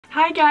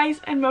Hi guys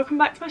and welcome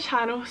back to my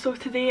channel. So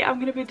today I'm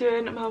going to be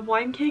doing my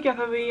 1k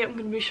giveaway. I'm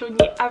going to be showing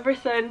you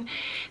everything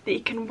that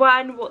you can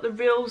win, what the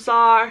rules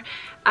are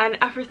and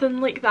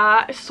everything like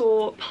that.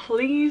 So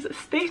please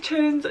stay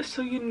tuned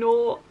so you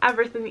know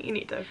everything that you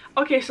need to.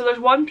 Okay, so there's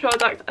one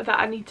product that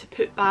I need to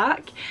put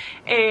back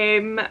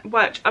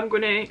which I'm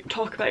going to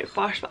talk about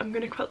first, but I'm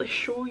going to quickly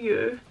show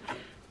you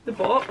the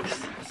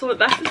box. So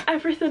this is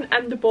everything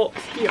in the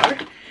box here,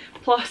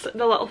 plus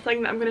the little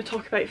thing that I'm going to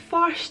talk about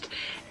first.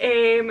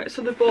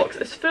 So the box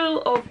is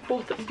full of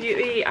both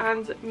beauty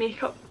and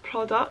makeup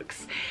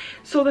products.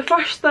 So the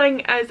first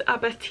thing is a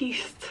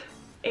Batiste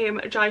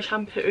dry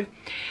shampoo.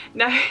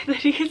 Now the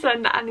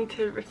reason that I need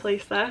to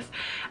replace this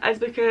is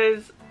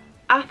because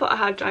I thought I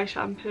had dry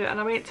shampoo and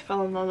I went to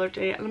film the other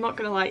day, and I'm not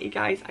going to lie to you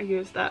guys, I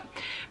used it.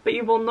 But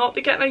you will not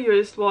be getting a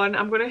used one.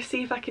 I'm going to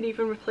see if I can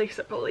even replace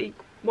it with like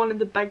one of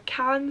the big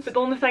cans, but the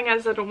only thing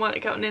is I don't want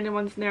to get on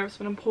anyone's nerves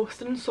when I'm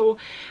posting, so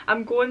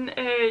I'm going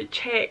to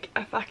check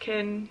if I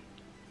can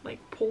like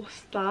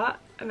post that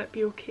and it'd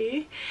be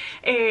okay,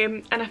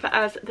 and if it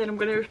is then I'm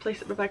going to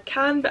replace it with a big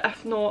can, but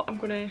if not I'm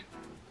going to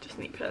just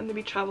need to put it in the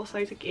wee travel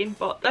size again.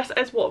 But this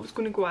is what was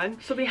going to go in.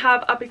 So we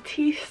have a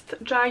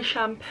Batiste dry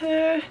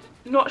shampoo.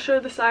 Not sure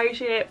the size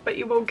yet, but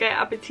you will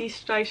get a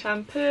Batiste dry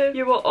shampoo.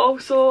 You will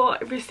also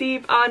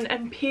receive an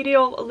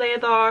Imperial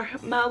Leather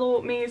Mallow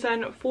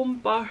Amazing Foam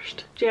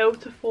Burst Gel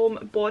to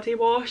Foam Body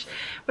Wash.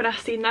 When I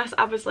seen this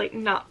I was like,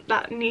 nah,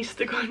 that needs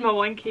to go in my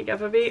 1k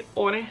giveaway,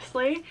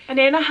 honestly. And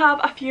then I have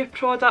a few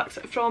products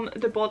from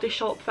the Body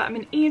Shop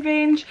Vitamin E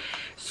range.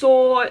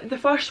 So the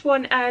first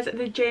one is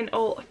the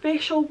Gentle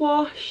Facial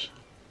Wash.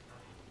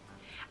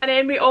 And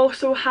then we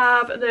also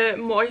have the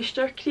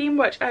Moisture Cream,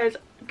 which is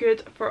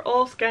good for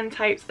all skin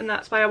types, and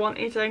that's why I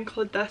wanted to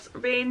include this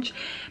range,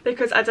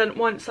 because I didn't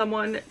want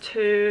someone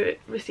to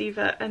receive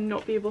it and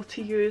not be able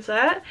to use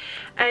it.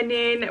 And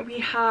then we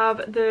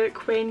have the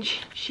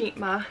Quench Sheet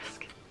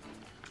Mask.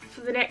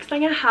 So the next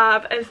thing I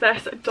have is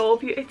this Doll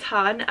Beauty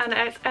Tan, and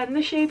it's in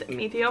the shade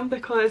medium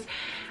because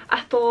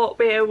I thought,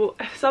 well,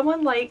 if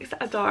someone likes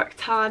a dark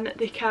tan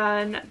they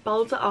can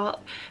build it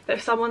up, but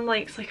if someone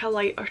likes like a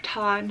lighter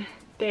tan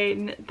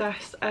then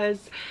this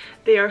is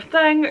their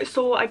thing.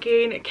 So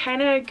again,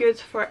 kind of good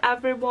for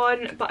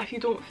everyone, but if you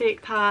don't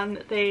fake tan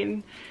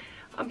then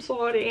I'm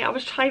sorry. I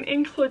was trying to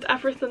include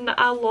everything that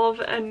I love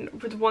and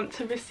would want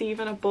to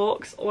receive in a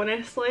box,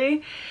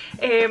 honestly,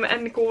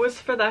 and goes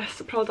for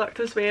this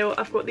product as well.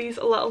 I've got these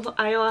little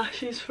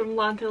eyelashes from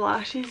Landy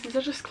Lashes. These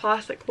are just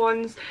classic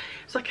ones,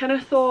 so I kind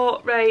of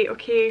thought, right,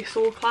 okay,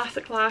 so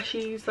classic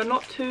lashes, they're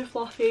not too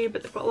fluffy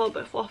but they've got a little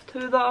bit of fluff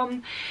to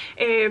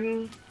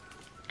them.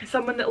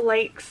 Someone that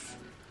likes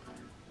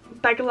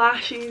big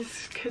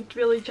lashes could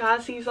really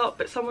jazz these up,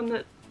 but someone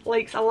that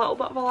likes a little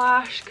bit of a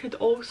lash could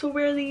also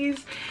wear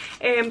these.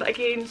 But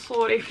again,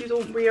 sorry if you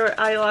don't wear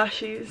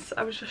eyelashes,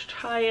 I was just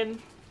tried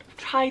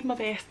my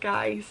best,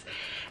 guys.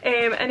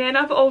 And then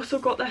I've also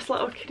got this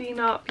little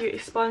Karina beauty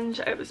sponge.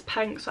 It was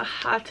pink, so I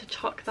had to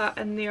chuck that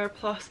in there,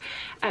 plus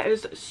it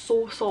is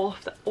so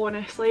soft,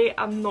 honestly,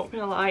 I'm not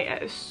gonna lie,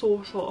 it is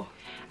so soft.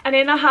 And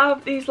then I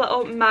have these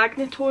little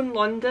Magnetone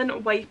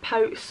London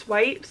Wipeout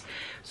Swipes.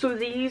 So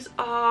these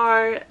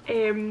are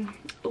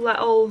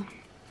little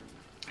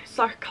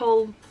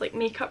circle like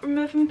makeup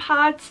removing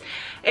pads,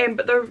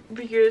 but they're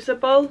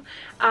reusable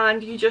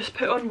and you just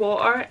put on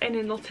water and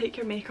then they'll take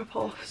your makeup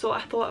off. So I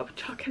thought I would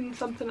chuck in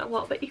something a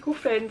little bit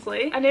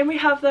eco-friendly. And then we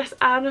have this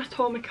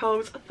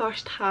Anatomicals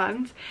Thirst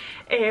Hand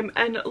in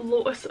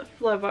Lotus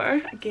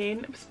Flower.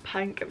 Again, it was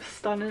pink, it was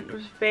stunning, it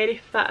was very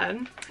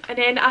fitting. And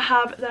then I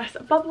have this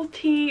Bubble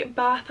Tea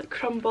Bath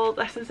Crumble.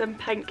 This is in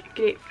Pink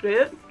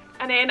Grapefruit.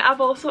 And then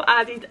I've also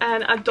added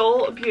in a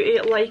Doll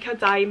Beauty Like a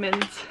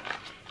Diamond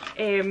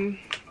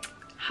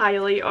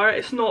highlighter.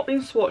 It's not been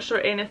swatched or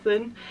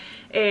anything.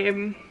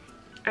 It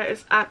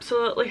is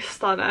absolutely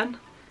stunning.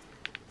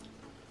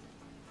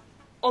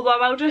 Although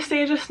I will just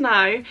say just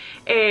now,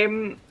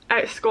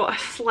 it's got a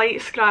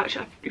slight scratch.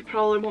 You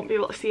probably won't be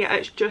able to see it.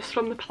 It's just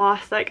from the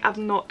plastic. I've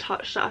not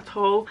touched it at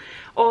all.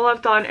 All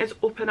I've done is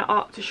open it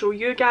up to show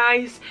you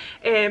guys,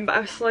 but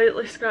I've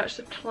slightly scratched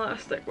the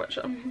plastic, which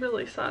I'm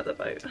really sad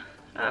about.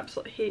 I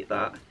absolutely hate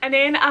that. And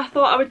then I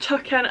thought I would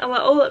chuck in a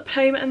little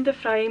Prime and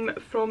Define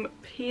from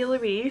P.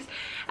 Louise,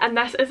 and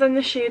this is in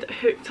the shade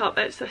Hooked Up.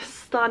 It's a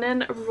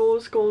stunning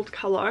rose gold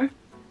colour.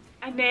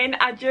 And then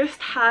I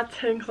just had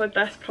to include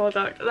this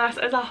product. This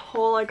is a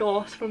Holla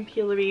Gloss from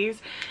P.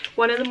 Louise.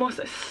 One of the most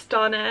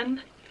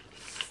stunning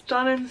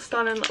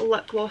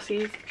lip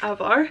glosses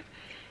ever.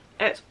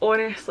 It's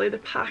honestly, the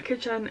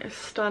packaging is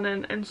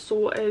stunning and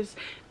so is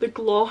the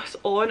gloss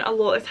on. A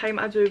lot of the time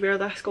I do wear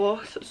this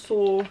gloss,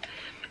 so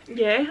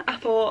yeah, I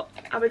thought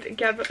I would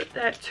give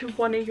it to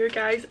one of you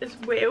guys as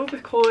well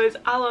because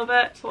I love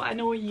it, so I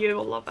know you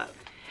will love it.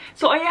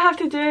 So all you have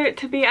to do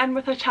to be in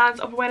with a chance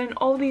of winning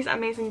all these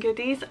amazing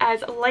goodies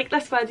is like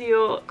this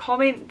video,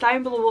 comment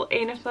down below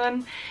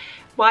anything,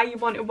 why you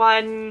want to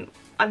win,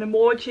 an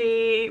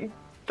emoji,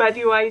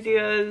 video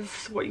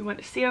ideas, what you want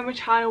to see on my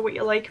channel, what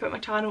you like about my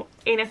channel,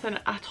 anything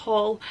at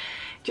all.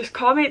 just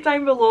comment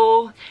down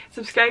below,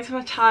 subscribe to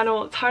my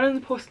channel, turn on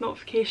the post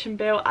notification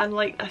bell and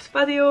like this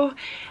video.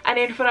 And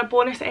then for a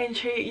bonus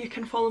entry you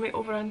can follow me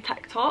over on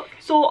TikTok.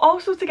 So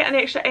also to get an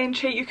extra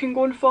entry you can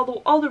go and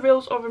follow all the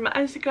reels over my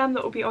Instagram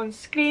that will be on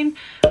screen.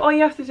 All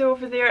you have to do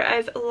over there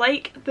is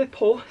like the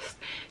post,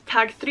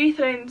 tag 3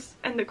 friends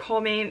in the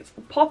comments,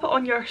 pop it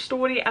on your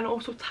story and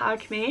also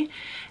tag me,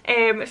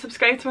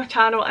 subscribe to my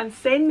channel and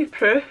send me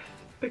proof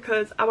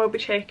because I will be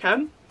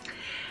checking.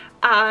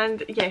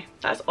 And yeah,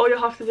 that's all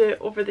you'll have to do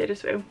over there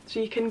as well. So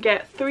you can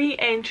get 3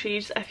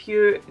 entries if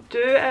you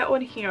do it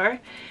on here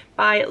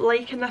by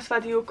liking this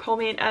video,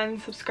 commenting,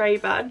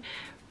 subscribing.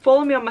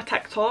 Follow me on my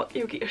TikTok,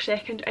 you'll get your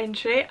second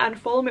entry, and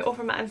follow me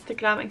over my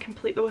Instagram and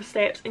complete those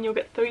steps and you'll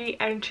get 3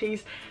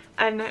 entries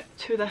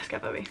into this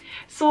giveaway.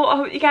 So I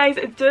hope you guys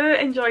do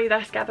enjoy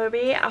this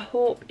giveaway. I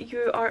hope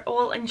you are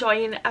all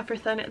enjoying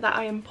everything that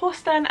I am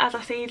posting. As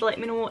I said, let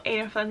me know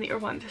anything that you're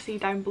wanting to see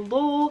down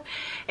below,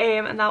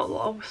 and that will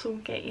also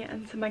get you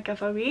into my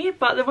giveaway.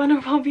 But the winner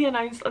will be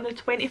announced on the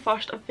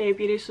 21st of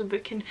February, so we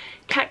can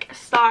kick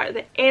start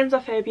the end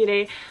of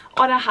February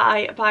on a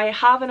high by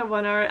having a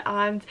winner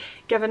and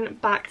giving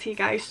back to you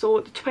guys. So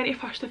the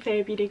 21st of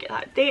February, get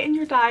that date in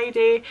your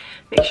diary,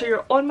 make sure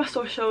you're on my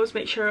socials,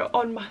 make sure you're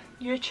on my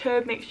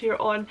YouTube, make sure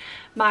you're on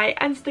my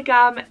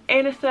Instagram,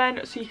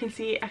 anything, so you can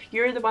see if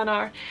you're the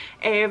winner,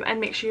 and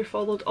make sure you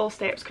followed all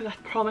steps because I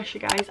promise you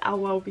guys I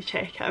will be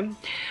checking.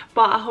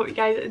 But I hope you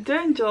guys do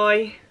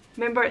enjoy,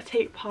 remember to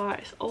take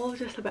part, it's all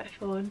just a bit of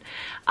fun,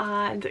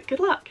 and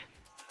good luck.